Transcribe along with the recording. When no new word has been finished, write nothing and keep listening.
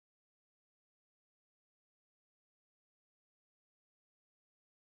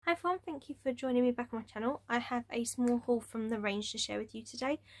Hi everyone, thank you for joining me back on my channel. I have a small haul from the range to share with you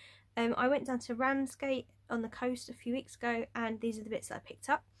today. I went down to Ramsgate on the coast a few weeks ago and these are the bits that I picked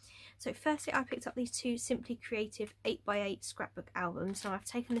up. So firstly I picked up these two Simply Creative 8x8 scrapbook albums. Now I've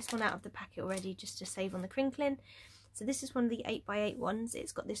taken this one out of the packet already just to save on the crinkling. So this is one of the 8x8 ones.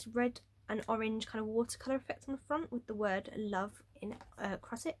 It's got this red and orange kind of watercolour effect on the front with the word love in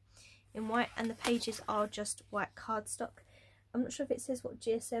across it in white, and the pages are just white cardstock. I'm not sure if it says what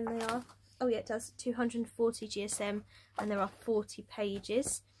GSM they are. Oh yeah, it does, 240 GSM, and there are 40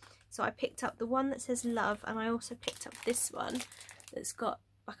 pages. So I picked up the one that says love, and I also picked up this one that's got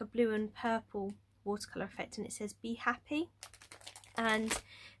like a blue and purple watercolour effect, and it says be happy. And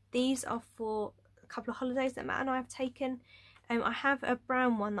these are for a couple of holidays that Matt and I have taken. I have a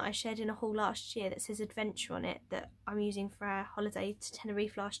brown one that I shared in a haul last year that says adventure on it that I'm using for our holiday to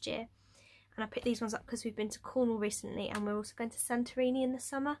Tenerife last year. And I picked these ones up because we've been to Cornwall recently and we're also going to Santorini in the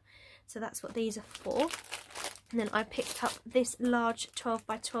summer. So that's what these are for. And then I picked up this large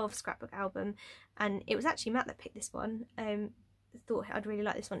 12x12 scrapbook album, and it was actually Matt that picked this one. I thought I'd really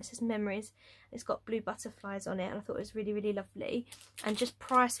like this one. It says memories. It's got blue butterflies on it and I thought it was really, really lovely. And just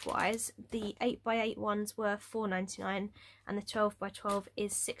price wise, the 8x8 ones were £4.99 and the 12x12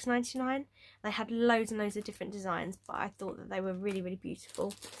 is £6.99. They had loads and loads of different designs, but I thought that they were really, really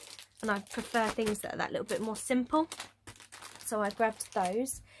beautiful. And I prefer things that are that little bit more simple, so I grabbed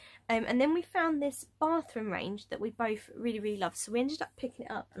those. And then we found this bathroom range that we both really, really love, so we ended up picking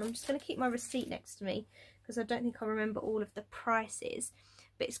it up, and I'm just going to keep my receipt next to me because I don't think I remember all of the prices,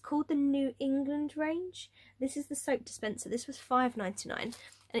 but it's called the New England range. This is the soap dispenser. This was £5.99, and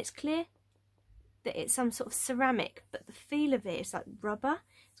it's clear that it's some sort of ceramic, but the feel of it is like rubber.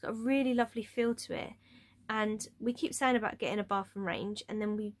 It's got a really lovely feel to it, and we keep saying about getting a bathroom range, and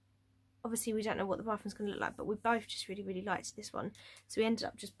then obviously we don't know what the bathroom's going to look like, but we both just really, really liked this one. So we ended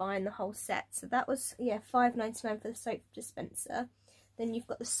up just buying the whole set. So that was, yeah, £5.99 for the soap dispenser. Then you've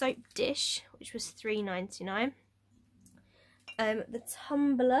got the soap dish, which was £3.99. The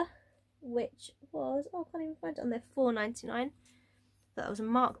tumbler, which was, oh, I can't even find it on there, £4.99. That was a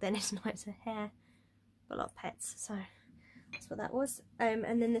mark then, isn't it? It's a hair. Got a lot of pets, so that's what that was.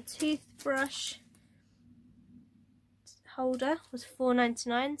 And then the toothbrush holder was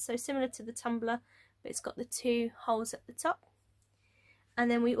 £4.99, so similar to the tumbler, but it's got the two holes at the top.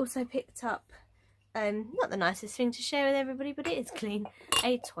 And then we also picked up, not the nicest thing to share with everybody, but it is clean,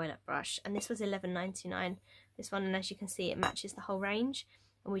 a toilet brush, and this was £11.99. This one, and as you can see, it matches the whole range,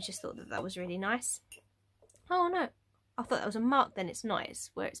 and we just thought that that was really nice. Oh no, I thought that was a mark then. It's not,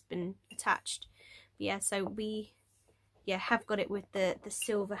 it's where it's been attached. But yeah, so we have got it with the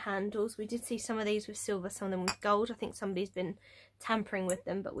silver handles. We did see some of these with silver, some of them with gold. I think somebody's been tampering with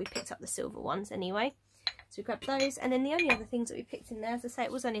them, but we picked up the silver ones anyway. So we grabbed those, and then the only other things that we picked in there, as I say,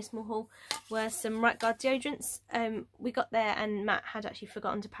 it was only a small haul, were some Right Guard deodorants. We got there and Matt had actually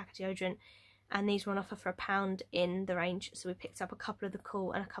forgotten to pack a deodorant, and these were on offer for £1 in the range, so we picked up a couple of the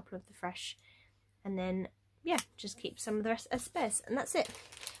Cool and a couple of the Fresh, and then yeah, just keep some of the rest as spares, and that's it.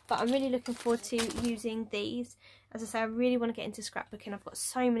 But I'm really looking forward to using these. As I say, I really want to get into scrapbooking. I've got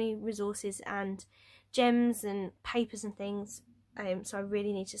so many resources and gems and papers and things, so I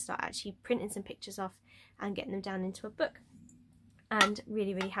really need to start actually printing some pictures off and getting them down into a book. And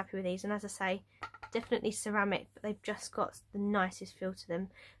really, really happy with these. And as I say, definitely ceramic, but they've just got the nicest feel to them.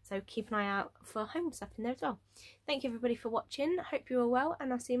 So keep an eye out for home stuff in there as well. Thank you everybody for watching. I hope you're all well,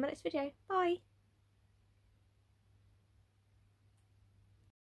 and I'll see you in my next video. Bye!